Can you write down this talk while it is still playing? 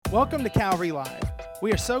Welcome to Calvary Live.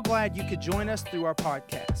 We are so glad you could join us through our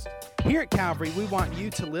podcast. Here at Calvary, we want you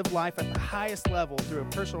to live life at the highest level through a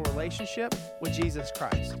personal relationship with Jesus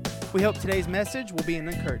Christ. We hope today's message will be an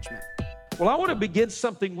encouragement. Well, I want to begin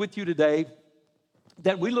something with you today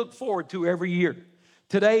that we look forward to every year.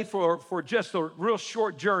 Today, for just a real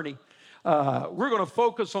short journey, we're going to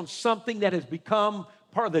focus on something that has become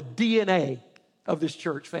part of the DNA of this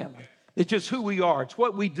church family. It's just who we are. It's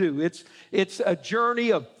what we do. It's a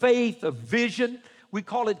journey of faith, of vision. We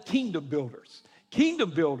call it Kingdom Builders.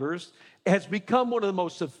 Kingdom Builders has become one of the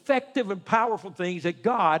most effective and powerful things that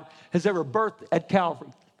God has ever birthed at Calvary.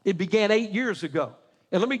 It began 8 years ago.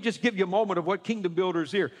 And let me just give you a moment of what Kingdom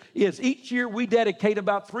Builders here is. Each year we dedicate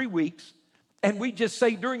about 3 weeks, and we just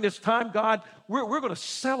say during this time, God, we're going to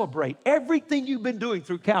celebrate everything you've been doing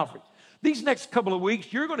through Calvary. These next couple of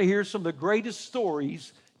weeks, you're going to hear some of the greatest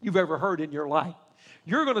stories you've ever heard in your life.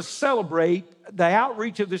 You're going to celebrate the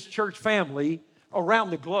outreach of this church family around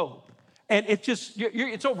the globe. And it's just,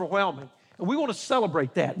 it's overwhelming. And we want to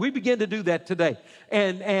celebrate that. We begin to do that today.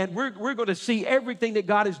 And we're going to see everything that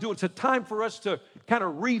God is doing. It's a time for us to kind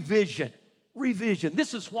of revision.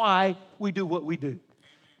 This is why we do what we do.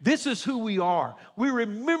 This is who we are. We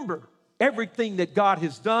remember everything that God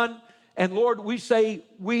has done. And Lord, we say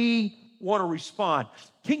we want to respond.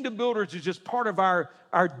 Kingdom Builders is just part of our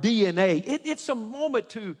DNA. It's a moment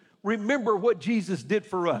to remember what Jesus did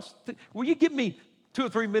for us. Will you give me 2 or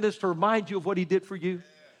 3 minutes to remind you of what he did for you?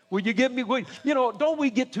 Will you give me, don't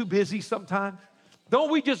we get too busy sometimes?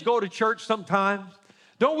 Don't we just go to church sometimes?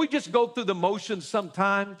 Don't we just go through the motions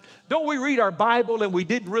sometimes? Don't we read our Bible and we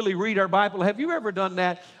didn't really read our Bible? Have you ever done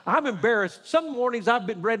that? I'm embarrassed. Some mornings I've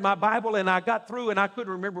read my Bible and I got through and I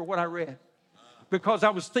couldn't remember what I read because I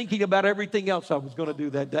was thinking about everything else I was going to do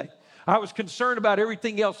that day. I was concerned about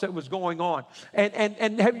everything else that was going on.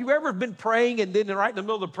 And have you ever been praying and then right in the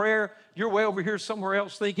middle of the prayer, you're way over here somewhere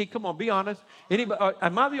else thinking, come on, be honest. Anybody,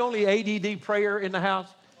 am I the only ADD prayer in the house?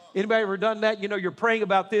 Anybody ever done that? You're praying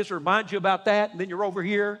about this or remind you about that, and then you're over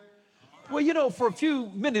here. Well, for a few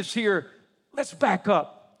minutes here, let's back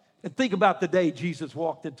up and think about the day Jesus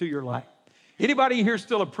walked into your life. Anybody here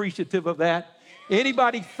still appreciative of that?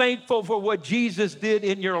 Anybody thankful for what Jesus did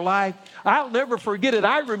in your life? I'll never forget it.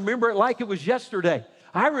 I remember it like it was yesterday.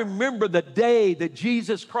 I remember the day that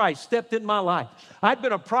Jesus Christ stepped in my life. I'd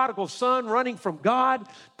been a prodigal son running from God.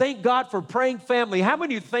 Thank God for praying family. How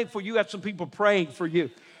many are thankful you have some people praying for you?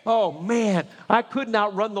 Oh, man, I couldn't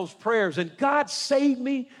outrun those prayers. And God saved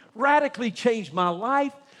me, radically changed my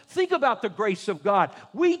life. Think about the grace of God.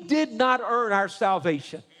 We did not earn our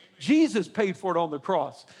salvation. Jesus paid for it on the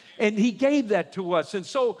cross, and he gave that to us. And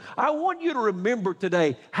so I want you to remember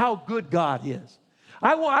today how good God is.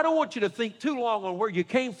 I don't want you to think too long on where you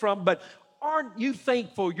came from, but aren't you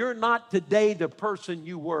thankful you're not today the person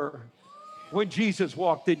you were when Jesus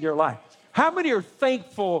walked in your life? How many are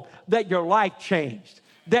thankful that your life changed,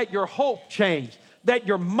 that your hope changed, that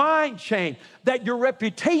your mind changed, that your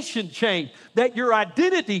reputation changed, that your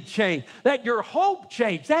identity changed, that your hope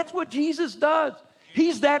changed? That's what Jesus does.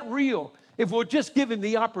 He's that real. If we'll just give him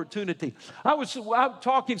the opportunity. I was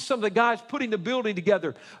talking to some of the guys putting the building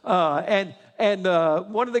together, and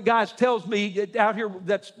one of the guys tells me out here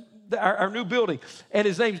that's our new building, and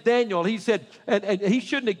his name's Daniel. He said, and he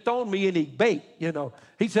shouldn't have thrown me any bait,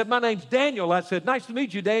 He said, my name's Daniel. I said, nice to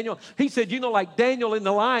meet you, Daniel. He said, like Daniel in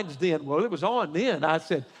the lion's den. Well, it was on then. I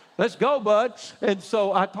said, let's go, bud. And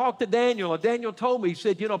so I talked to Daniel, and Daniel told me, he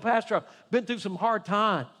said, Pastor, I've been through some hard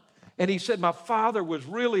times. And he said, my father was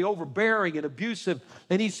really overbearing and abusive.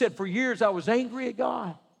 And he said, for years I was angry at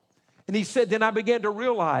God. And he said, then I began to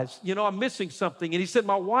realize, I'm missing something. And he said,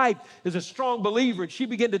 my wife is a strong believer. And she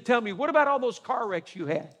began to tell me, what about all those car wrecks you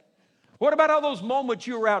had? What about all those moments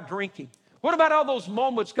you were out drinking? What about all those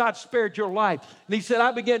moments God spared your life? And he said,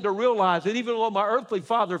 I began to realize that even though my earthly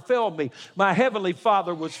father failed me, my heavenly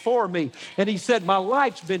father was for me. And he said, my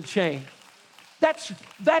life's been changed.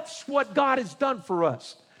 That's what God has done for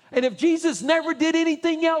us. And if Jesus never did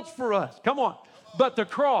anything else for us, come on, but the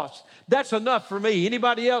cross, that's enough for me.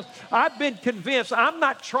 Anybody else? I've been convinced. I'm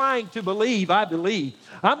not trying to believe, I believe.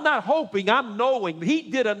 I'm not hoping, I'm knowing he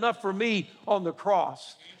did enough for me on the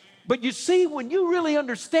cross. But you see, when you really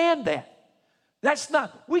understand that,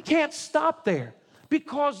 we can't stop there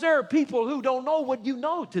because there are people who don't know what you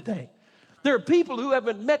know today. There are people who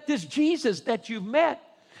haven't met this Jesus that you've met.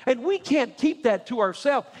 And we can't keep that to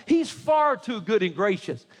ourselves. He's far too good and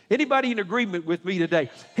gracious. Anybody in agreement with me today?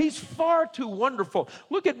 He's far too wonderful.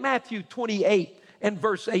 Look at Matthew 28 and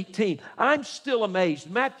verse 18. I'm still amazed.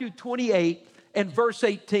 Matthew 28 and verse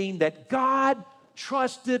 18, that God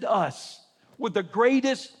trusted us with the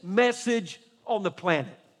greatest message on the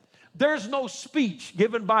planet. There's no speech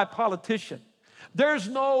given by a politician. There's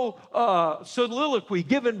no soliloquy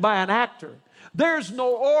given by an actor. There's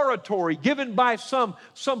no oratory given by some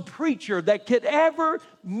preacher that could ever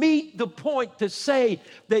meet the point to say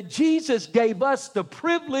that Jesus gave us the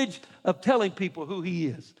privilege of telling people who he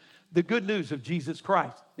is. The good news of Jesus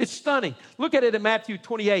Christ. It's stunning. Look at it in Matthew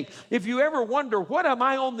 28. If you ever wonder, what am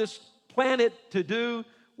I on this planet to do?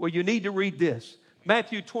 Well, you need to read this.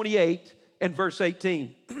 Matthew 28 and verse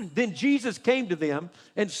 18. Then Jesus came to them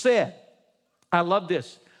and said, I love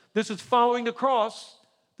this. This is following the cross.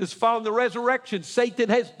 This is following the resurrection. Satan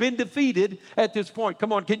has been defeated at this point.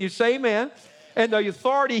 Come on, can you say amen? And the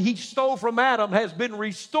authority he stole from Adam has been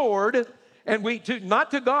restored. And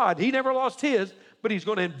not to God. He never lost his, but he's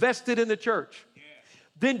going to invest it in the church. Yeah.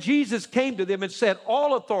 Then Jesus came to them and said,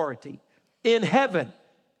 all authority in heaven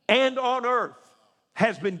and on earth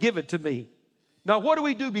has been given to me. Now, what do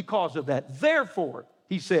we do because of that? Therefore,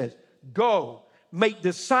 he says, go, make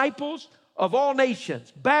disciples of all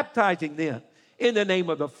nations, baptizing them in the name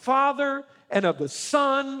of the Father and of the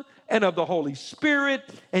Son and of the Holy Spirit,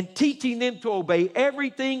 and teaching them to obey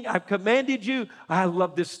everything I've commanded you. I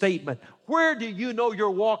love this statement. Where do you know you're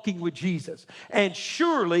walking with Jesus? And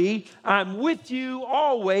surely I'm with you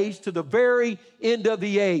always to the very end of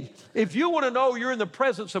the age. If you want to know you're in the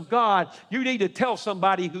presence of God, you need to tell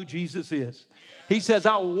somebody who Jesus is. He says,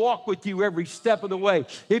 I'll walk with you every step of the way.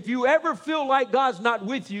 If you ever feel like God's not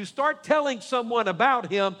with you, start telling someone about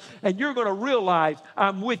him, and you're going to realize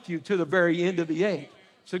I'm with you to the very end of the age.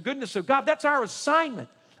 It's the goodness of God. That's our assignment.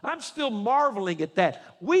 I'm still marveling at that.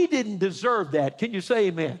 We didn't deserve that. Can you say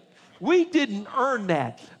amen? We didn't earn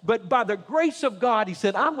that. But by the grace of God, he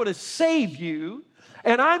said, I'm going to save you,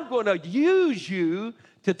 and I'm going to use you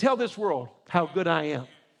to tell this world how good I am.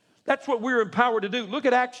 That's what we're empowered to do. Look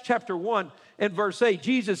at Acts chapter 1 and verse 8.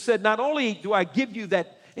 Jesus said, not only do I give you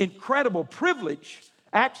that incredible privilege,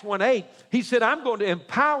 Acts 1:8, he said, I'm going to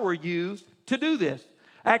empower you to do this.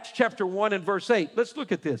 Acts chapter 1 and verse 8. Let's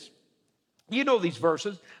look at this. You know these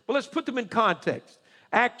verses, but let's put them in context.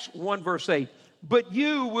 Acts 1 verse 8. But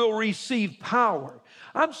you will receive power.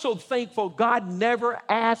 I'm so thankful God never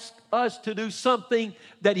asked us to do something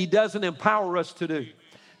that he doesn't empower us to do.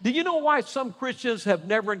 Do you know why some Christians have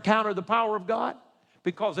never encountered the power of God?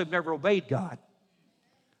 Because they've never obeyed God.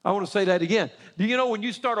 I want to say that again. Do you know when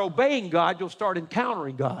you start obeying God, you'll start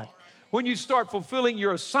encountering God? When you start fulfilling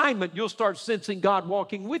your assignment, you'll start sensing God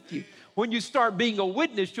walking with you. When you start being a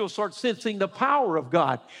witness, you'll start sensing the power of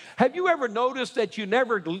God. Have you ever noticed that you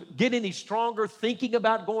never get any stronger thinking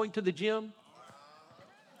about going to the gym?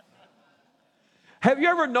 Have you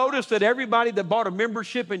ever noticed that everybody that bought a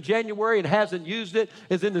membership in January and hasn't used it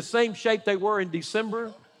is in the same shape they were in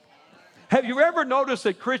December? Have you ever noticed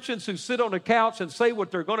that Christians who sit on the couch and say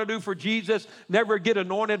what they're going to do for Jesus never get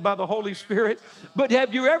anointed by the Holy Spirit? But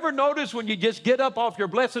have you ever noticed when you just get up off your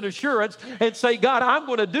blessed assurance and say, God, I'm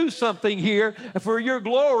going to do something here for your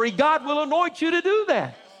glory, God will anoint you to do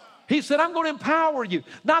that. He said, I'm going to empower you,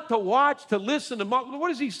 not to watch, to listen. What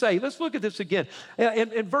does he say? Let's look at this again.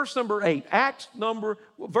 In verse number 8,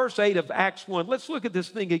 verse 8 of Acts 1, let's look at this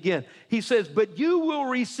thing again. He says, but you will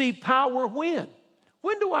receive power when?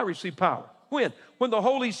 When do I receive power? When? When the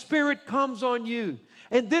Holy Spirit comes on you.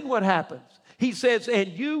 And then what happens? He says,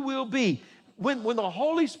 and you will be. When the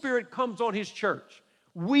Holy Spirit comes on his church,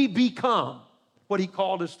 we become what he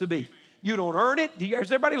called us to be. You don't earn it.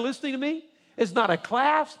 Is everybody listening to me? It's not a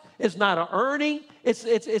class. It's not an earning.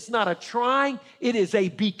 It's not a trying. It is a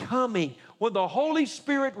becoming. When the Holy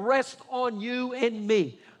Spirit rests on you and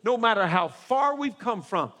me, no matter how far we've come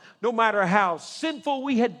from, no matter how sinful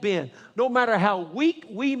we had been, no matter how weak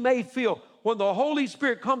we may feel, when the Holy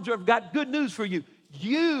Spirit comes, I've got good news for you.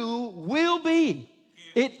 You will be.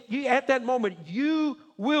 At that moment, you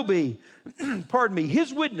will be, pardon me,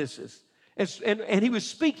 his witnesses. And he was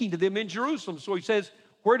speaking to them in Jerusalem. So he says,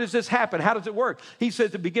 where does this happen? How does it work? He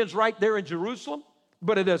says it begins right there in Jerusalem,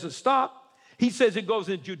 but it doesn't stop. He says it goes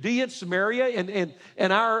in Judea and Samaria,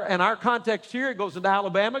 and our context here, it goes into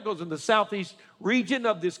Alabama, it goes in the southeast region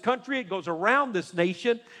of this country, it goes around this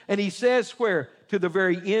nation, and he says where? To the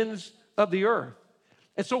very ends of the earth.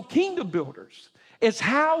 And so kingdom builders is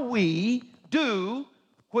how we do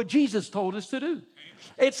what Jesus told us to do.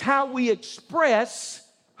 It's how we express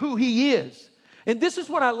who he is. And this is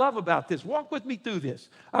what I love about this. Walk with me through this.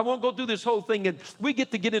 I won't go through this whole thing, and we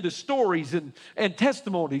get to get into stories and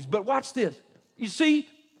testimonies, but watch this. You see,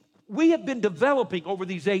 we have been developing over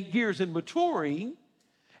these 8 years and maturing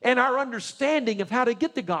and our understanding of how to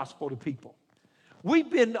get the gospel to people. We've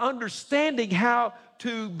been understanding how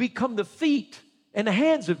to become the feet and the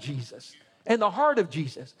hands of Jesus and the heart of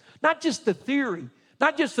Jesus. Not just the theory,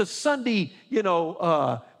 Not just a Sunday,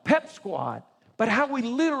 pep squad, but how we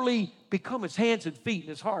literally become his hands and feet and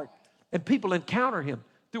his heart, and people encounter him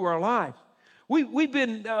through our lives. We've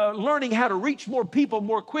been learning how to reach more people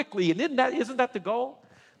more quickly, and isn't that the goal?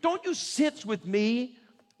 Don't you sense with me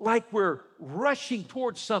like we're rushing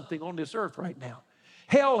towards something on this earth right now?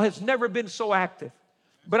 Hell has never been so active.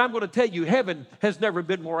 But I'm going to tell you, heaven has never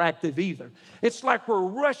been more active either. It's like we're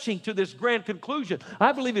rushing to this grand conclusion.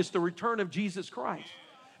 I believe it's the return of Jesus Christ.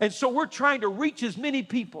 And so we're trying to reach as many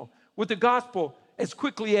people with the gospel as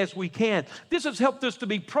quickly as we can. This has helped us to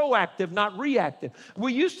be proactive, not reactive.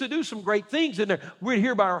 We used to do some great things in there. We'd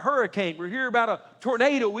hear about a hurricane. We'd hear about a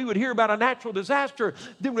tornado. We would hear about a natural disaster.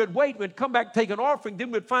 Then we'd wait. We'd come back, take an offering.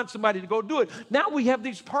 Then we'd find somebody to go do it. Now we have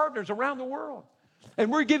these partners around the world. And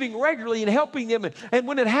we're giving regularly and helping them. And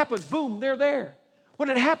when it happens, boom, they're there. When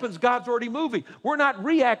it happens, God's already moving. We're not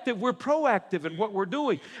reactive, we're proactive in what we're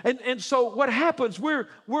doing. And so what happens, we're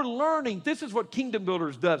learning. This is what Kingdom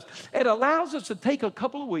Builders does. It allows us to take a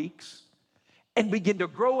couple of weeks and begin to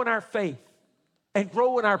grow in our faith and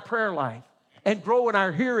grow in our prayer life and grow in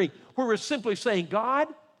our hearing, where we're simply saying, God,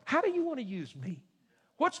 how do you want to use me?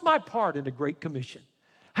 What's my part in the Great Commission?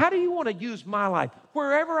 How do you want to use my life?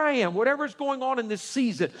 Wherever I am, whatever's going on in this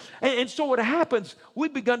season. And so what happens,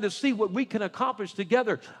 we've begun to see what we can accomplish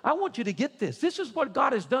together. I want you to get this. This is what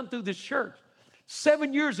God has done through this church.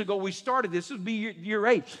 7 years ago, we started this. This will be year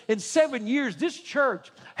 8. In 7 years, this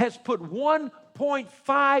church has put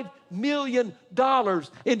 $1.5 million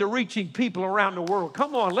into reaching people around the world.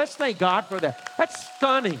 Come on, let's thank God for that. That's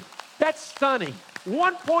stunning. That's stunning.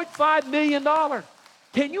 $1.5 million.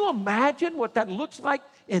 Can you imagine what that looks like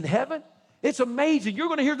in heaven? It's amazing. You're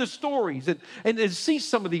going to hear the stories and see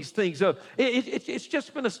some of these things. It's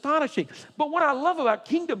just been astonishing. But what I love about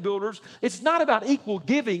Kingdom Builders, it's not about equal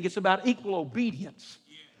giving. It's about equal obedience.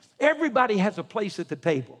 Everybody has a place at the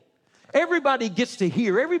table. Everybody gets to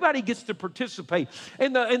hear. Everybody gets to participate.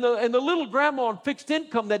 And the little grandma on fixed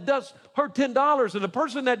income that does her $10 and the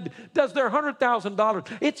person that does their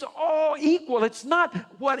 $100,000, it's all equal. It's not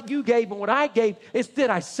what you gave and what I gave. It's did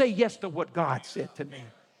I say yes to what God said to me?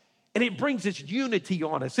 And it brings this unity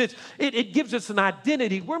on us. It gives us an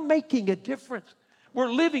identity. We're making a difference.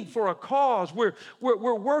 We're living for a cause. We're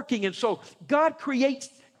working. And so God creates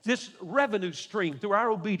this revenue stream through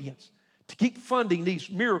our obedience to keep funding these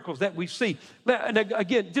miracles that we see. And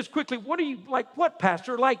again, just quickly, what,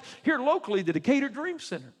 Pastor? Like here locally, the Decatur Dream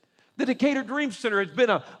Center. The Decatur Dream Center has been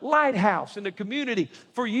a lighthouse in the community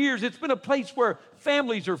for years. It's been a place where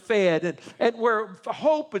families are fed and where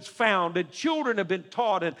hope is found and children have been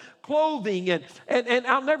taught and clothing. And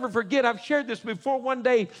I'll never forget, I've shared this before. One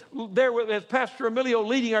day there as Pastor Emilio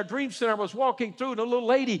leading our Dream Center, I was walking through and a little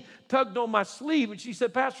lady tugged on my sleeve and she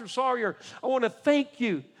said, Pastor Sawyer, I want to thank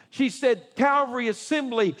you. She said, Calvary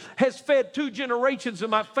Assembly has fed 2 generations of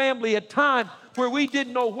my family at times where we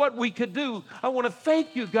didn't know what we could do. I want to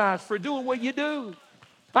thank you guys for doing what you do.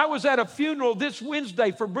 I was at a funeral this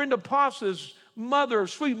Wednesday for Brenda Passa's mother,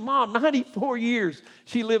 sweet mom, 94 years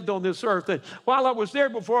she lived on this earth. And while I was there,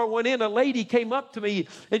 before I went in, a lady came up to me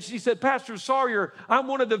and she said, Pastor Sawyer, I'm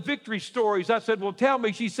one of the victory stories. I said, well, tell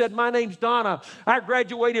me. She said, my name's Donna. I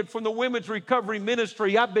graduated from the Women's Recovery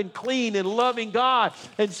Ministry. I've been clean and loving God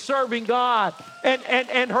and serving God.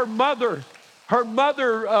 And her mother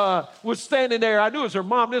was standing there. I knew it was her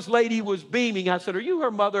mom. This lady was beaming. I said, are you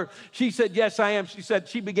her mother? She said, yes, I am. She said,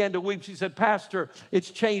 she began to weep. She said, Pastor,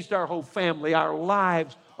 it's changed our whole family. Our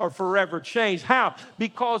lives are forever changed. How?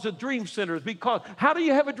 Because of Dream Centers. How do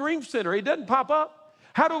you have a Dream Center? It doesn't pop up.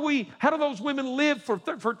 How do those women live for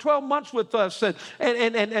 12 months with us and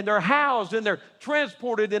they're housed and they're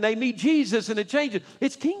transported and they meet Jesus and it changes?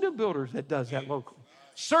 It's Kingdom Builders that does that locally.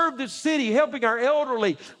 Served the city, helping our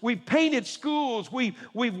elderly. We've painted schools. We've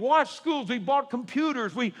washed schools. We bought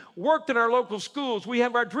computers. We worked in our local schools. We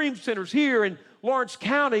have our Dream Centers here in Lawrence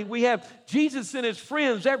County. We have Jesus and His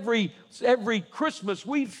Friends every Christmas.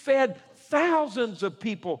 We've fed thousands of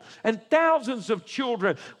people and thousands of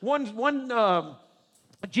children.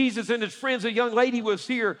 Jesus and His Friends, a young lady was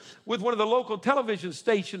here with one of the local television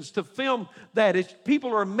stations to film that.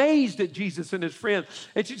 People are amazed at Jesus and His Friends.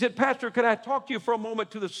 And she said, Pastor, could I talk to you for a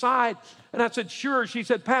moment to the side? And I said, sure. She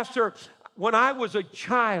said, Pastor, when I was a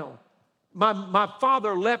child, my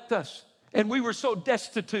father left us and we were so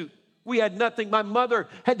destitute. We had nothing. My mother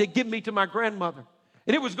had to give me to my grandmother.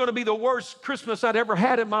 And it was going to be the worst Christmas I'd ever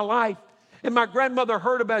had in my life. And my grandmother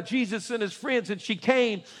heard about Jesus and his friends, and she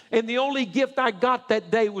came. And the only gift I got that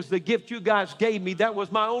day was the gift you guys gave me. That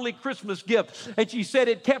was my only Christmas gift. And she said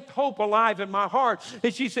it kept hope alive in my heart.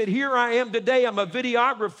 And she said, here I am today. I'm a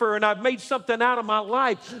videographer, and I've made something out of my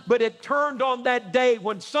life. But it turned on that day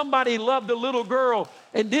when somebody loved a little girl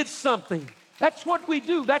and did something. That's what we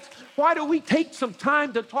do. That's why do we take some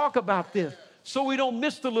time to talk about this? So we don't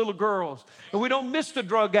miss the little girls, and we don't miss the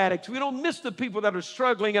drug addicts. We don't miss the people that are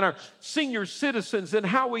struggling, and our senior citizens, and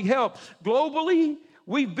how we help. Globally,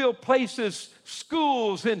 we've built places,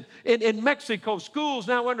 schools in Mexico, schools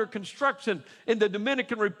now under construction in the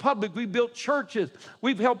Dominican Republic. We built churches.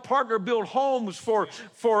 We've helped partner build homes for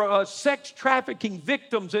sex trafficking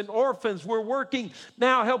victims and orphans. We're working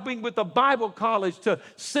now helping with the Bible College to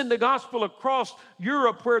send the gospel across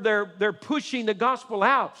Europe where they're pushing the gospel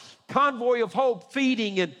out. Convoy of Hope,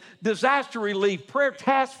 feeding and disaster relief, prayer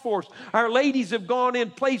task force. Our ladies have gone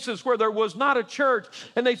in places where there was not a church,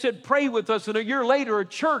 and they said, pray with us, and a year later, a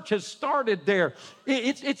church has started there.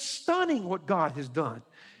 It's stunning what God has done.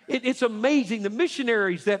 It's amazing. The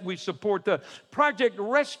missionaries that we support, the Project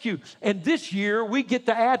Rescue, and this year, we get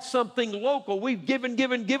to add something local. We've given,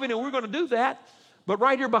 and we're going to do that. But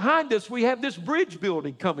right here behind us, we have this bridge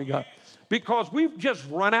building coming up because we've just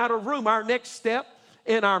run out of room. Our next step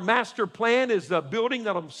in our master plan is the building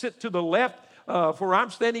that'll sit to the left where I'm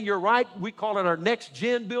standing, your right. We call it our Next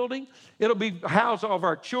Gen building. It'll be housed all of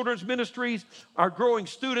our children's ministries, our growing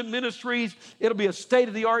student ministries. It'll be a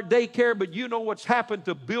state-of-the-art daycare, but you know what's happened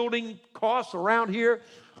to building costs around here.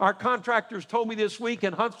 Our contractors told me this week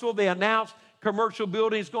in Huntsville, they announced commercial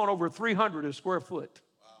buildings going over 300 a square foot.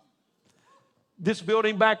 This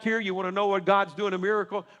building back here, you want to know what God's doing a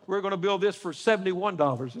miracle? We're going to build this for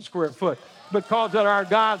 $71 a square foot because of our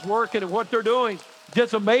guys working and what they're doing.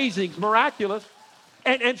 Just amazing, miraculous.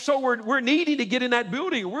 And so we're needing to get in that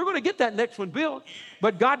building. We're going to get that next one built.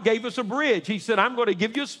 But God gave us a bridge. He said, I'm going to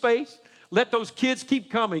give you a space. Let those kids keep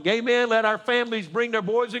coming. Amen. Let our families bring their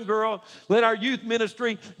boys and girls. Let our youth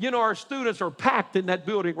ministry. You know, our students are packed in that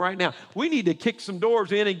building right now. We need to kick some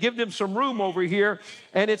doors in and give them some room over here.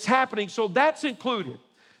 And it's happening. So that's included.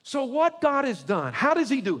 So what God has done, how does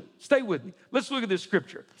he do it? Stay with me. Let's look at this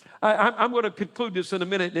scripture. I'm going to conclude this in a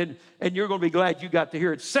minute, and you're going to be glad you got to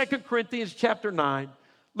hear it. 2 Corinthians chapter 9.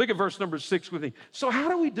 Look at verse number 6 with me. So how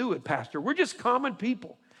do we do it, Pastor? We're just common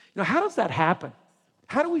people. You know, how does that happen?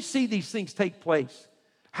 How do we see these things take place?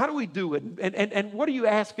 How do we do it? And what are you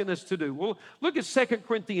asking us to do? Well, look at 2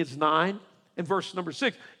 Corinthians 9 and verse number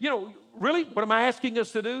 6. You know, really, what am I asking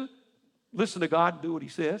us to do? Listen to God and do what he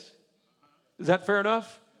says. Is that fair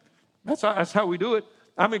enough? That's how we do it.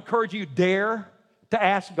 I'm encouraging you, dare to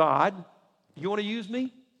ask God. You want to use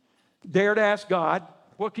me? Dare to ask God,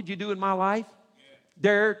 what could you do in my life?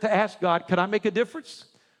 Dare to ask God, could I make a difference?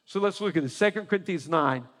 So let's look at this, 2 Corinthians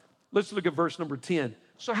 9. Let's look at verse number 10.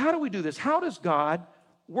 So how do we do this? How does God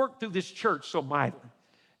work through this church so mightily?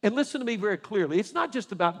 And listen to me very clearly. It's not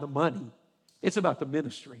just about the money. It's about the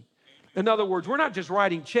ministry. In other words, we're not just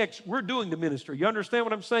writing checks. We're doing the ministry. You understand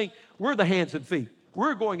what I'm saying? We're the hands and feet.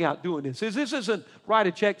 We're going out doing this. This isn't write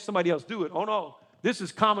a check, somebody else do it. Oh, no. This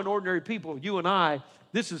is common, ordinary people, you and I.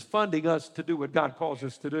 This is funding us to do what God calls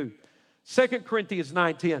us to do. 2 Corinthians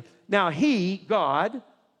 9:10. Now he, God,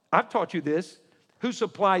 I've taught you this, who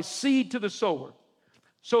supplies seed to the sower.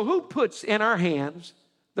 So who puts in our hands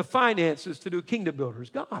the finances to do kingdom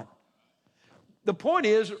builders? God. The point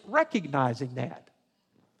is recognizing that.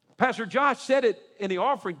 Pastor Josh said it in the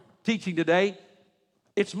offering teaching today.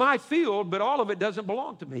 It's my field, but all of it doesn't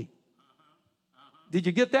belong to me. Did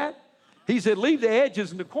you get that? He said, leave the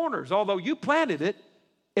edges and the corners. Although you planted it,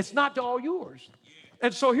 it's not all yours.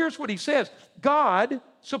 And so here's what he says. God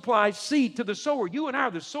supplies seed to the sower. You and I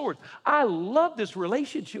are the sowers. I love this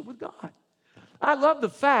relationship with God. I love the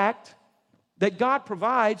fact that God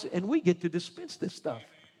provides and we get to dispense this stuff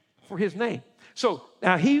for his name. So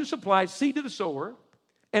now he who supplies seed to the sower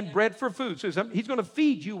and bread for food. So he's going to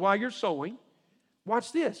feed you while you're sowing.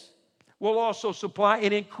 Watch this. Will also supply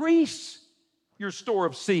and increase your store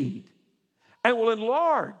of seed and will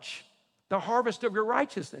enlarge the harvest of your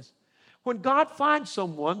righteousness. When God finds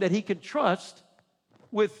someone that he can trust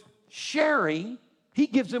with sharing, he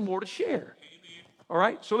gives them more to share. All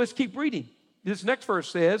right, so let's keep reading. This next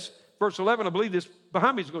verse says, verse 11, I believe this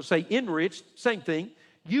behind me is going to say enriched, same thing.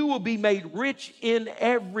 You will be made rich in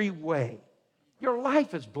every way. Your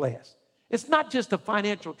life is blessed. It's not just a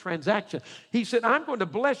financial transaction. He said, I'm going to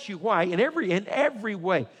bless you. Why? In every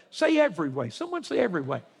way. Say every way. Someone say every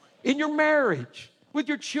way. In your marriage, with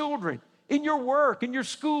your children, in your work, in your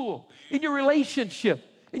school, in your relationship,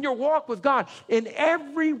 in your walk with God. In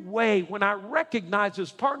every way, when I recognize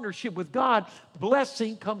this partnership with God,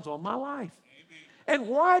 blessing comes on my life. And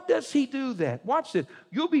why does he do that? Watch this.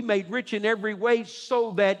 You'll be made rich in every way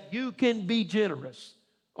so that you can be generous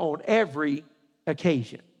on every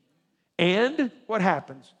occasion. And what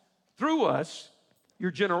happens? Through us,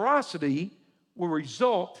 your generosity will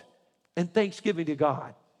result in thanksgiving to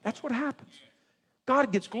God. That's what happens.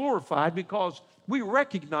 God gets glorified because we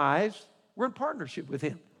recognize we're in partnership with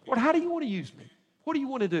him. Lord, how do you want to use me? What do you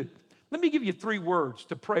want to do? Let me give you 3 words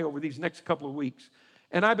to pray over these next couple of weeks.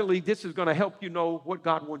 And I believe this is going to help you know what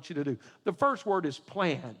God wants you to do. The first word is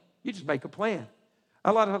plan. You just make a plan.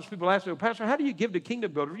 A lot of times people ask me, well, Pastor, how do you give to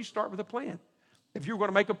Kingdom Builder? You start with a plan. If you were going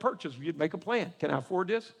to make a purchase, you'd make a plan. Can I afford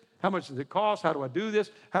this? How much does it cost? How do I do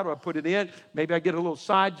this? How do I put it in? Maybe I get a little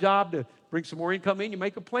side job to bring some more income in. You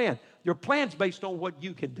make a plan. Your plan's based on what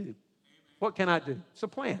you can do. What can I do? It's a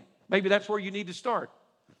plan. Maybe that's where you need to start.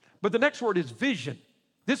 But the next word is vision.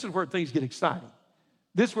 This is where things get exciting.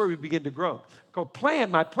 This is where we begin to grow. Because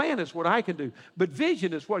my plan is what I can do. But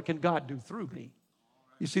vision is what can God do through me.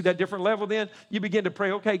 You see that different level then? You begin to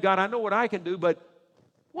pray, okay, God, I know what I can do, but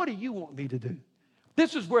what do you want me to do?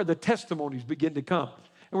 This is where the testimonies begin to come.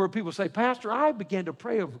 And where people say, Pastor, I began to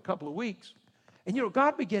pray over a couple of weeks. And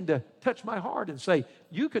God began to touch my heart and say,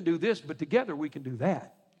 you can do this, but together we can do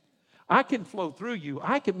that. I can flow through you.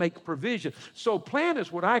 I can make provision. So plan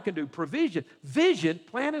is what I can do. Provision. Vision,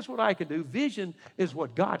 plan is what I can do. Vision is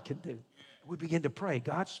what God can do. We begin to pray.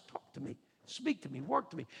 God, talk to me. Speak to me.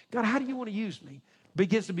 Work to me. God, how do you want to use me?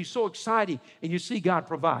 Begins to be so exciting, and you see God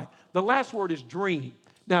provide. The last word is dream.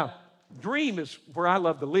 Now, dream is where I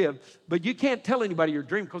love to live, but you can't tell anybody your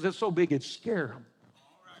dream because it's so big it scares them.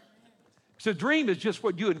 So dream is just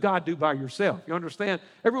what you and God do by yourself. You understand?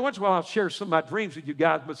 Every once in a while I'll share some of my dreams with you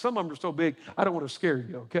guys, but some of them are so big I don't want to scare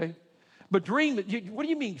you, okay? But dream, what do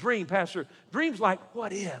you mean dream, Pastor? Dream's like,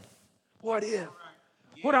 what if? What if?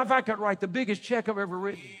 What if I could write the biggest check I've ever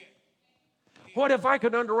written? What if I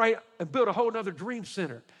could underwrite and build a whole other dream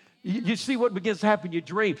center? You see what begins to happen? You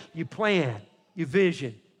dream, you plan, you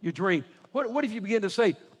vision, you dream. What if you begin to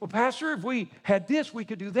say, well, Pastor, if we had this, we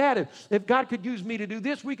could do that. If God could use me to do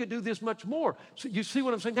this, we could do this much more. So you see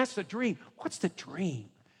what I'm saying? That's the dream. What's the dream?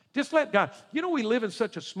 Just let God. We live in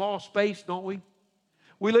such a small space, don't we?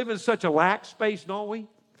 We live in such a lax space, don't we?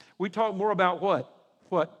 We talk more about what?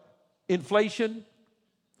 What? Inflation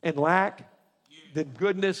and lack than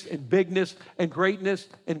goodness and bigness and greatness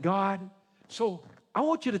and God. So I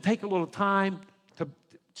want you to take a little time to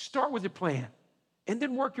start with your plan. And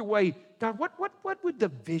then work your way. God, what would the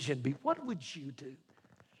vision be? What would you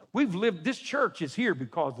do? This church is here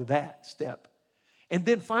because of that step. And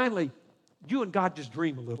then finally, you and God just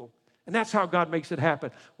dream a little. And that's how God makes it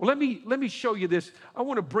happen. Well, let me show you this. I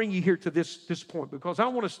want to bring you here to this point because I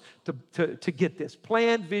want us to get this.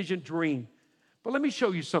 Plan, vision, dream. But let me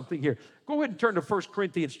show you something here. Go ahead and turn to 1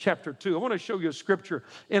 Corinthians chapter 2. I want to show you a scripture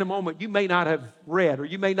in a moment you may not have read or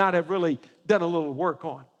you may not have really done a little work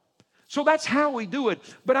on. So that's how we do it.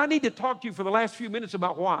 But I need to talk to you for the last few minutes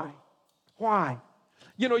about why. Why?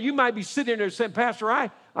 You might be sitting there saying, Pastor, I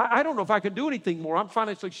don't know if I can do anything more. I'm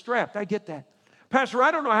financially strapped. I get that. Pastor,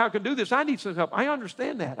 I don't know how I can do this. I need some help. I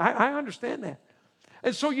understand that. I understand that.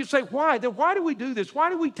 And so you say, why? Then why do we do this? Why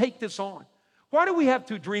do we take this on? Why do we have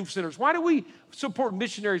 2 dream centers? Why do we support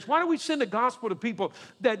missionaries? Why do we send the gospel to people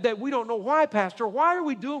that we don't know? Why, Pastor? Why are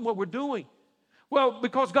we doing what we're doing? Well,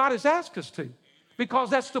 because God has asked us to.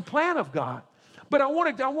 Because that's the plan of God. But I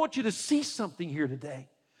want you to see something here today.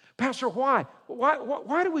 Pastor, why?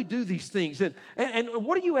 Why do we do these things? And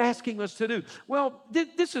what are you asking us to do? Well,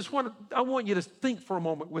 this is what I want you to think for a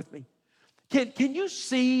moment with me. Can you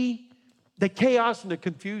see the chaos and the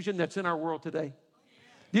confusion that's in our world today?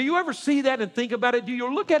 Do you ever see that and think about it? Do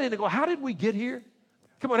you look at it and go, how did we get here?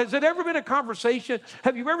 Come on, has it ever been a conversation?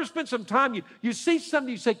 Have you ever spent some time, you see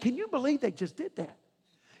something, you say, can you believe they just did that?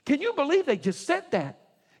 Can you believe they just said that?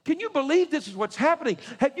 Can you believe this is what's happening?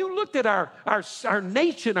 Have you looked at our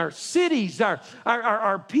nation, our cities,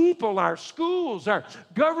 our people, our schools, our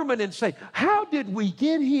government and say, how did we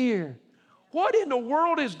get here? What in the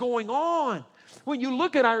world is going on? When you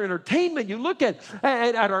look at our entertainment, you look at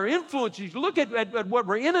our influences, you look at what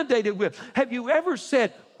we're inundated with, have you ever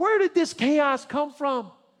said, where did this chaos come from?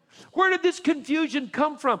 Where did this confusion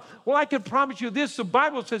come from? Well, I can promise you this. The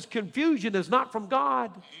Bible says confusion is not from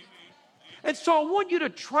God. And so I want you to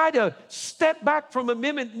try to step back from a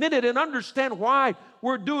minute and understand why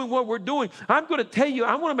we're doing what we're doing. I'm going to tell you,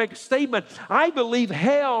 I want to make a statement. I believe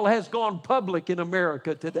hell has gone public in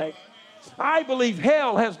America today. I believe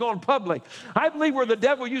hell has gone public. I believe where the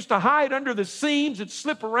devil used to hide under the seams and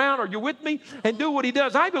slip around, are you with me, and do what he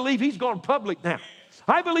does, I believe he's gone public now.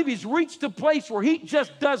 I believe he's reached a place where he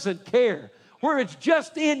just doesn't care, where it's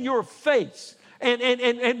just in your face.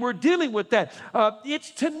 And we're dealing with that.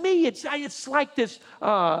 To me, it's like this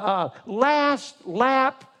last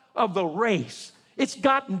lap of the race. It's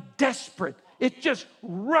gotten desperate. It's just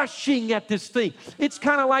rushing at this thing. It's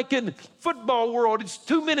kind of like in the football world. It's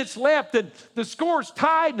 2 minutes left and the score's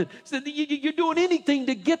tied. And you're doing anything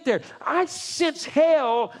to get there. I sense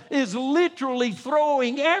hell is literally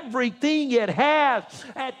throwing everything it has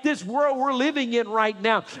at this world we're living in right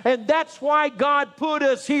now. And that's why God put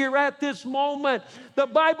us here at this moment. The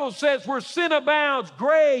Bible says where sin abounds,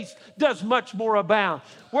 grace does much more abound.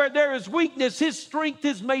 Where there is weakness, his strength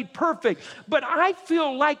is made perfect. But I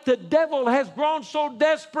feel like the devil has grown so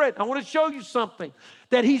desperate. I want to show you something,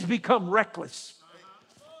 that he's become reckless.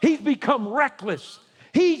 He's become reckless.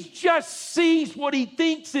 He just sees what he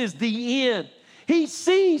thinks is the end. He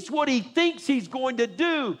sees what he thinks he's going to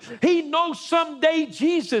do. He knows someday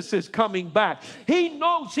Jesus is coming back. He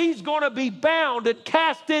knows he's going to be bound and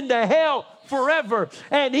cast into hell forever.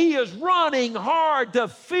 And he is running hard to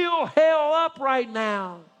fill hell up right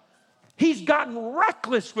now. He's gotten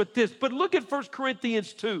reckless with this. But look at 1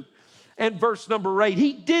 Corinthians 2 and verse number 8.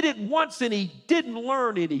 He did it once and he didn't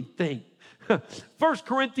learn anything. 1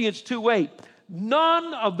 Corinthians 2:8.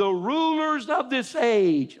 None of the rulers of this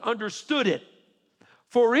age understood it.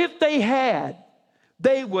 For if they had,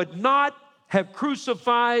 they would not have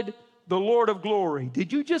crucified the Lord of glory.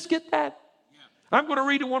 Did you just get that? Yeah. I'm going to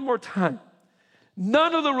read it one more time.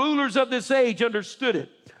 None of the rulers of this age understood it.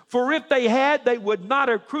 For if they had, they would not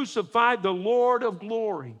have crucified the Lord of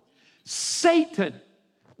glory. Satan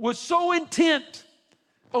was so intent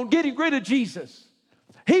on getting rid of Jesus.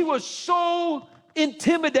 He was so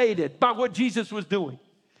intimidated by what Jesus was doing.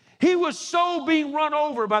 He was so being run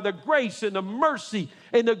over by the grace and the mercy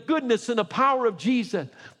and the goodness and the power of Jesus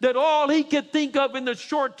that all he could think of in the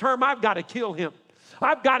short term, I've got to kill him.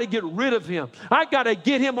 I've got to get rid of him. I've got to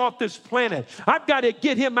get him off this planet. I've got to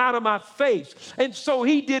get him out of my face. And so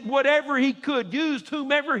he did whatever he could, used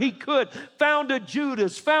whomever he could, found a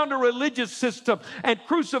Judas, found a religious system, and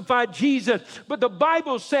crucified Jesus. But the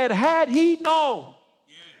Bible said, had he known,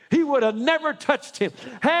 he would have never touched him.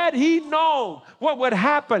 Had he known what would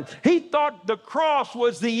happen, he thought the cross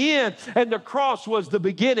was the end and the cross was the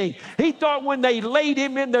beginning. He thought when they laid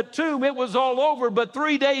him in the tomb, it was all over. But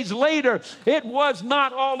 3 days later, it was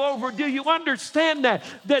not all over. Do you understand that?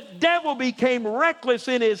 The devil became reckless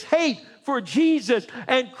in his hate for Jesus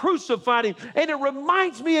and crucified him. And it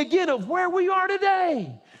reminds me again of where we are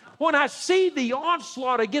today. When I see the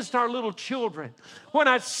onslaught against our little children, when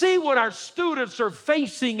I see what our students are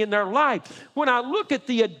facing in their life, when I look at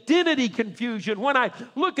the identity confusion, when I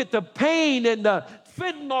look at the pain and the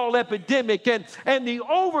fentanyl epidemic and the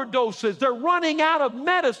overdoses, they're running out of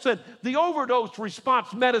medicine, the overdose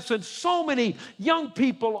response medicine, so many young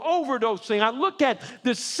people overdosing. I look at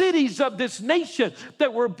the cities of this nation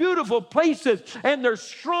that were beautiful places and they're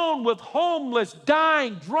strewn with homeless,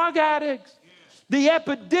 dying drug addicts. The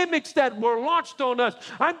epidemics that were launched on us.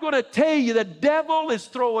 I'm going to tell you, the devil is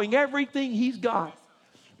throwing everything he's got.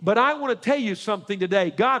 But I want to tell you something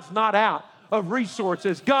today. God's not out of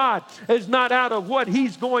resources. God is not out of what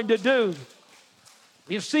he's going to do.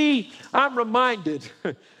 You see, I'm reminded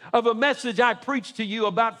of a message I preached to you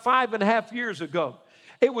about 5.5 years ago.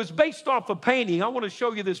 It was based off a painting. I want to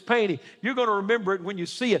show you this painting. You're going to remember it when you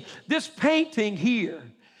see it. This painting here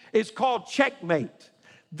is called Checkmate.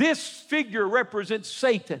 This figure represents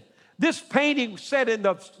Satan. This painting set in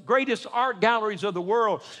the greatest art galleries of the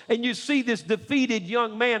world. And you see this defeated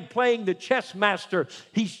young man playing the chess master.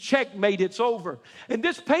 He's checkmate, it's over. And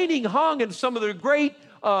this painting hung in some of the great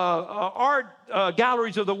art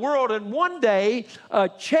galleries of the world. And one day, a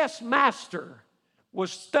chess master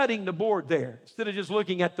was studying the board there. Instead of just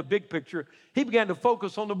looking at the big picture, he began to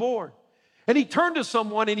focus on the board. And he turned to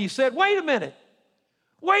someone and he said, wait a minute.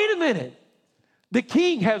 The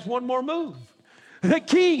king has one more move. The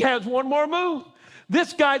king has one more move.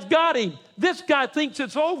 This guy's got him. This guy thinks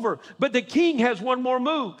it's over, but the king has one more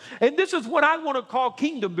move. And this is what I want to call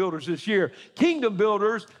kingdom builders this year. Kingdom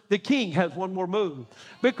builders, the king has one more move.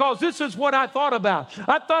 Because this is what I thought about.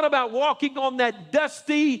 I thought about walking on that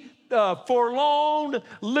dusty forlorn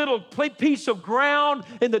little piece of ground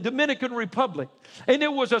in the Dominican Republic. And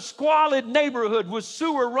it was a squalid neighborhood with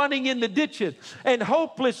sewer running in the ditches and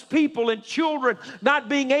hopeless people and children not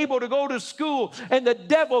being able to go to school. And the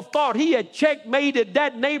devil thought he had checkmated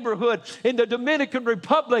that neighborhood in the Dominican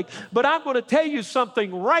Republic. But I'm going to tell you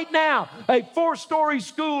something right now. A 4-story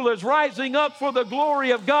school is rising up for the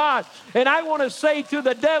glory of God. And I want to say to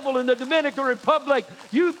the devil in the Dominican Republic,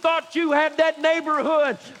 you thought you had that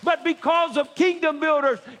neighborhood, but because of Kingdom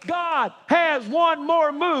Builders, God has one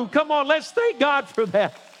more move. Come on, let's thank God for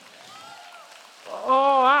that.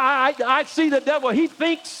 Oh, I see the devil. He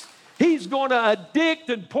thinks he's going to addict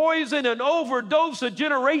and poison and overdose a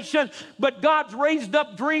generation, but God's raised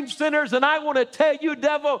up dream centers, and I want to tell you,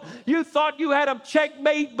 devil, you thought you had him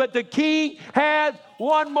checkmate, but the king has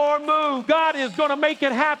one more move. God is going to make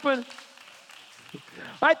it happen.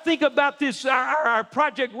 I think about this, our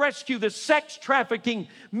Project Rescue, the sex trafficking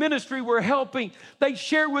ministry we're helping. They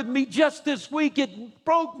shared with me just this week, it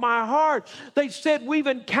broke my heart. They said, we've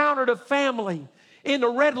encountered a family in a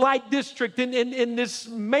red light district in this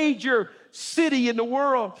major city in the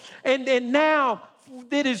world. And now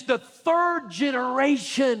it is the 3rd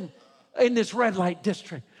generation in this red light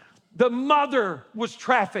district. The mother was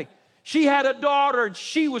trafficked. She had a daughter and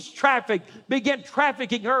she was trafficked, began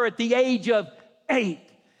trafficking her at the age of 8.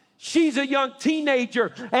 She's a young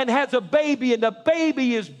teenager and has a baby, and the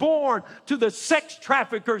baby is born to the sex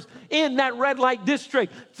traffickers in that red light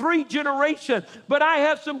district. 3 generations. But I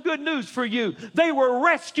have some good news for you. They were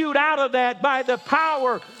rescued out of that by the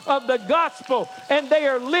power of the gospel, and they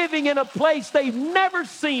are living in a place they've never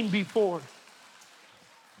seen before.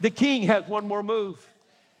 The king has one more move.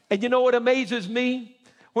 And you know what amazes me?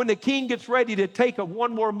 When the king gets ready to take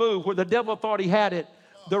one more move where the devil thought he had it,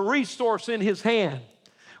 the resource in his hand,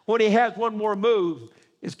 when he has one more move,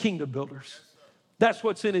 is Kingdom Builders. That's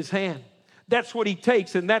what's in his hand. That's what he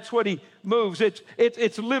takes, and that's what he moves.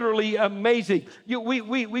 It's literally amazing.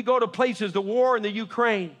 We go to places, the war in the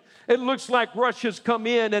Ukraine. It looks like Russia's come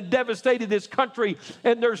in and devastated this country,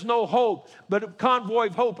 and there's no hope. But Convoy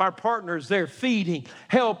of Hope, our partners, they're feeding,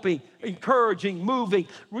 helping, encouraging, moving.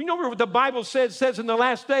 You know what the Bible says in the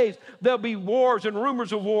last days, there'll be wars and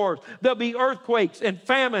rumors of wars. There'll be earthquakes and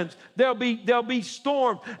famines. There'll be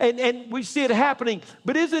storms, and we see it happening.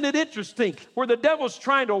 But isn't it interesting? Where the devil's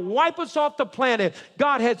trying to wipe us off the planet,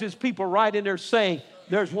 God has his people right in there saying,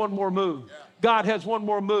 there's one more move. God has one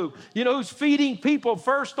more move. You know who's feeding people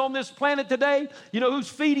first on this planet today? You know who's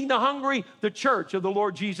feeding the hungry? The church of the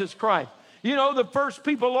Lord Jesus Christ. You know, the first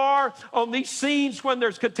people are on these scenes when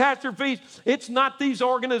there's catastrophes. It's not these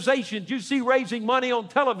organizations you see raising money on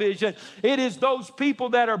television. It is those people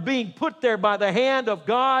that are being put there by the hand of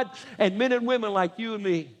God and men and women like you and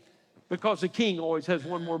me, because the king always has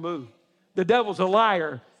one more move. The devil's a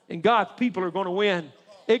liar, and God's people are going to win.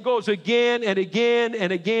 It goes again and again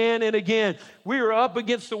and again and again. We are up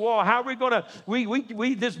against the wall. How are we going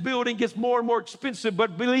to, this building gets more and more expensive,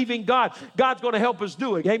 but believing God, God's going to help us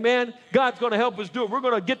do it. Amen? God's going to help us do it. We're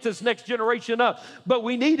going to get this next generation up. But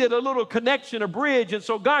we needed a little connection, a bridge. And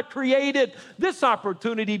so God created this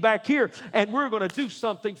opportunity back here. And we're going to do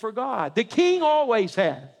something for God. The king always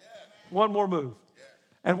has one more move.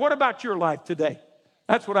 And what about your life today?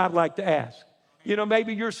 That's what I'd like to ask. You know,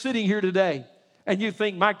 maybe you're sitting here today and you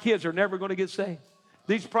think, my kids are never going to get saved.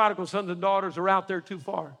 These prodigal sons and daughters are out there too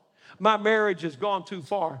far. My marriage has gone too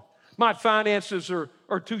far. My finances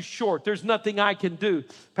are too short. There's nothing I can do.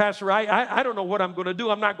 Pastor, I don't know what I'm going to do.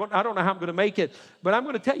 I don't know how I'm going to make it. But I'm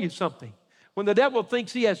going to tell you something. When the devil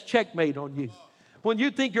thinks he has checkmate on you, when you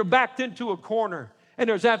think you're backed into a corner and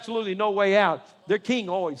there's absolutely no way out, the king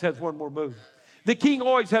always has one more move. The king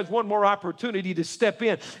always has one more opportunity to step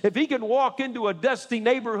in. If he can walk into a dusty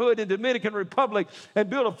neighborhood in the Dominican Republic and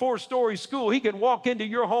build a 4-story school, he can walk into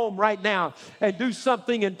your home right now and do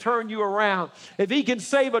something and turn you around. If he can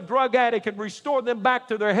save a drug addict and restore them back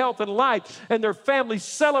to their health and life, and their families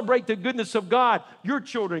celebrate the goodness of God, your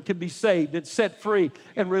children can be saved and set free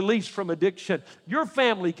and released from addiction. Your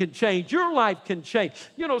family can change. Your life can change.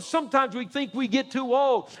 You know, sometimes we think we get too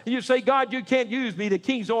old, and you say, God, you can't use me. The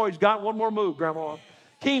king's always got one more move, Grandma.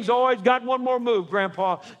 King's always got one more move,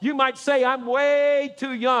 Grandpa. You might say, I'm way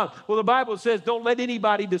too young. Well, the Bible says, don't let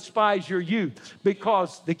anybody despise your youth,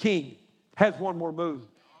 because the king has one more move.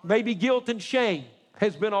 Maybe guilt and shame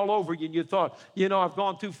has been all over you, and you thought, you know, I've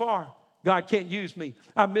gone too far. God can't use me.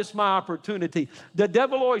 I missed my opportunity. The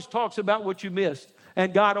devil always talks about what you missed,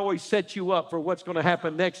 and God always sets you up for what's going to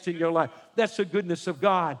happen next in your life. That's the goodness of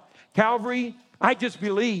God. Calvary, I just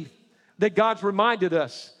believe that God's reminded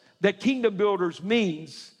us that Kingdom Builders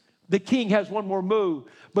means The king has one more move.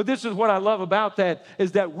 But this is what I love about that,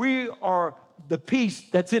 is that we are the piece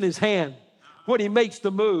that's in his hand. When he makes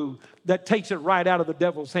the move, that takes it right out of the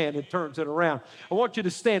devil's hand and turns it around. I want you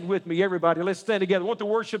to stand with me, everybody. Let's stand together. I want the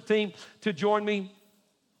worship team to join me.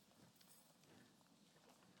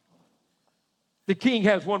 The king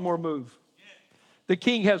has one more move. The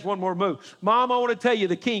king has one more move. Mom, I want to tell you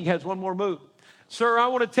the king has one more move. Sir, I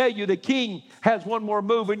want to tell you the king has one more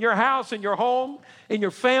move in your house, in your home, in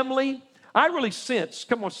your family. I really sense,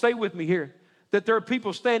 come on, stay with me here, that there are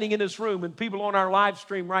people standing in this room and people on our live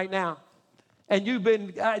stream right now. And you've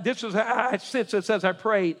been, I sense this as I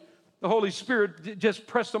prayed. The Holy Spirit just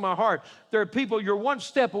pressed on my heart. There are people, you're one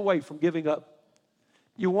step away from giving up.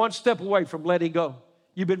 You're one step away from letting go.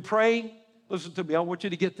 You've been praying. Listen to me, I want you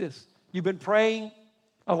to get this. You've been praying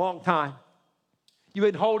a long time. You've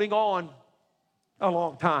been holding on a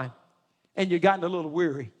long time. And you've gotten a little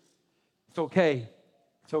weary. It's okay.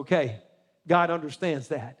 It's okay. God understands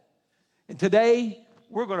that. And today,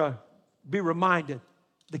 we're going to be reminded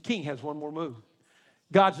the king has one more move.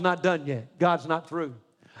 God's not done yet. God's not through.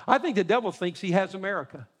 I think the devil thinks he has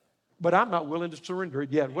America, but I'm not willing to surrender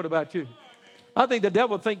it yet. What about you? I think the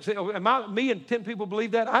devil thinks, me and 10 people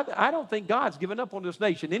believe that. I don't think God's given up on this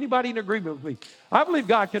nation. Anybody in agreement with me? I believe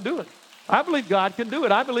God can do it. I believe God can do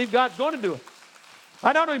it. I believe God's going to do it.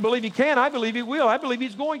 I not only believe he can, I believe he will. I believe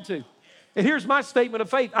he's going to. And here's my statement of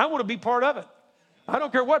faith. I want to be part of it. I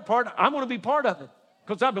don't care what part, I want to be part of it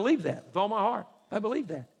because I believe that with all my heart. I believe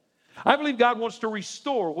that. I believe God wants to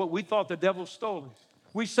restore what we thought the devil stole.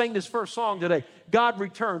 We sang this first song today. God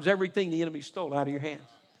returns everything the enemy stole out of your hands.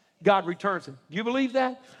 God returns it. Do you believe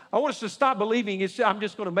that? I want us to stop believing I'm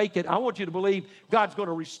just going to make it. I want you to believe God's going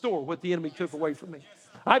to restore what the enemy took away from me.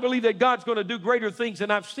 I believe that God's going to do greater things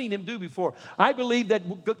than I've seen him do before. I believe that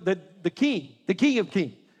the King of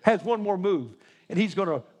Kings, has one more move, and he's going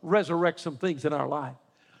to resurrect some things in our life.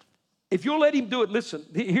 If you'll let him do it, listen,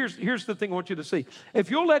 here's the thing I want you to see.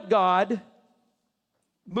 If you'll let God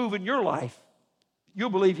move in your life, you'll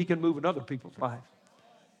believe he can move in other people's lives.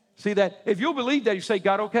 See that? If you'll believe that, you say,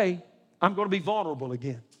 God, okay, I'm going to be vulnerable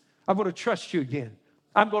again. I'm going to trust you again.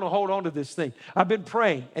 I'm going to hold on to this thing. I've been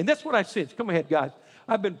praying, and that's what I sense. Come ahead, guys.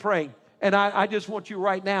 I've been praying, and I just want you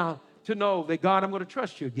right now to know that, God, I'm going to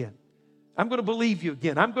trust you again. I'm going to believe you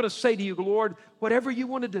again. I'm going to say to you, Lord, whatever you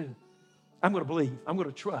want to do, I'm going to believe. I'm going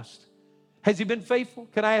to trust. Has he been faithful?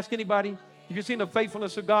 Can I ask anybody? Have you seen the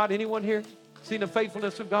faithfulness of God? Anyone here seen the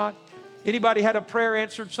faithfulness of God? Anybody had a prayer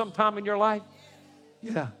answered sometime in your life?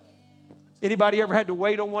 Yeah. Anybody ever had to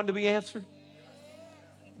wait on one to be answered?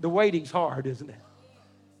 The waiting's hard, isn't it?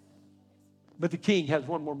 But the king has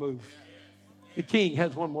one more move. The king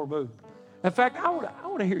has one more move. In fact, I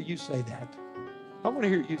want to hear you say that. I want to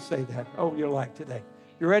hear you say that over your life today.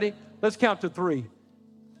 You ready? Let's count to 3.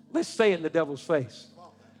 Let's say it in the devil's face.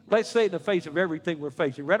 Let's say it in the face of everything we're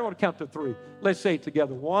facing. Ready? I want to count to 3. Let's say it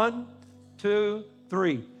together. 1, 2,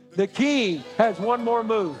 3. The king has one more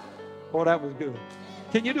move. Oh, that was good.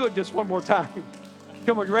 Can you do it just one more time?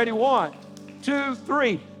 Come on, you ready? 1, 2,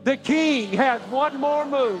 3. The king has one more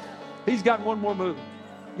move. He's got one more move.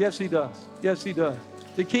 Yes, he does. Yes, he does.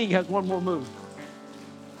 The king has one more move.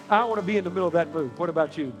 I want to be in the middle of that move. What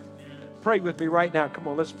about you? Pray with me right now. Come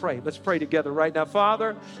on, let's pray. Let's pray together right now.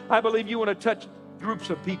 Father, I believe you want to touch groups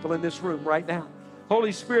of people in this room right now.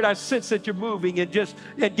 Holy Spirit, I sense that you're moving and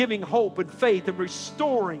giving hope and faith and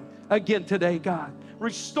restoring again today, God.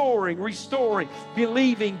 Restoring,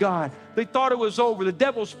 believing, God. They thought it was over. The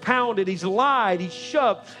devil's pounded. He's lied. He's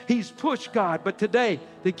shoved. He's pushed, God. But today,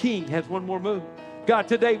 the king has one more move. God,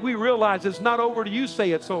 today we realize it's not over till you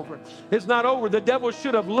say it's over. It's not over. The devil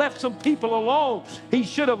should have left some people alone. He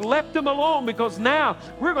should have left them alone because now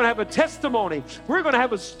we're going to have a testimony. We're going to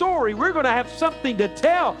have a story. We're going to have something to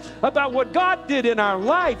tell about what God did in our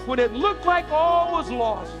life when it looked like all was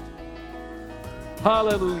lost.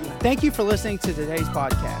 Hallelujah. Thank you for listening to today's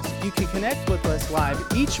podcast. You can connect with us live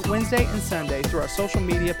each Wednesday and Sunday through our social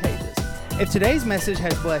media pages. If today's message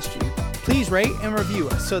has blessed you, please rate and review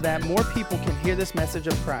us so that more people can hear this message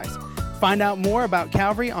of Christ. Find out more about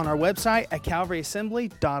Calvary on our website at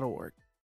calvaryassembly.org.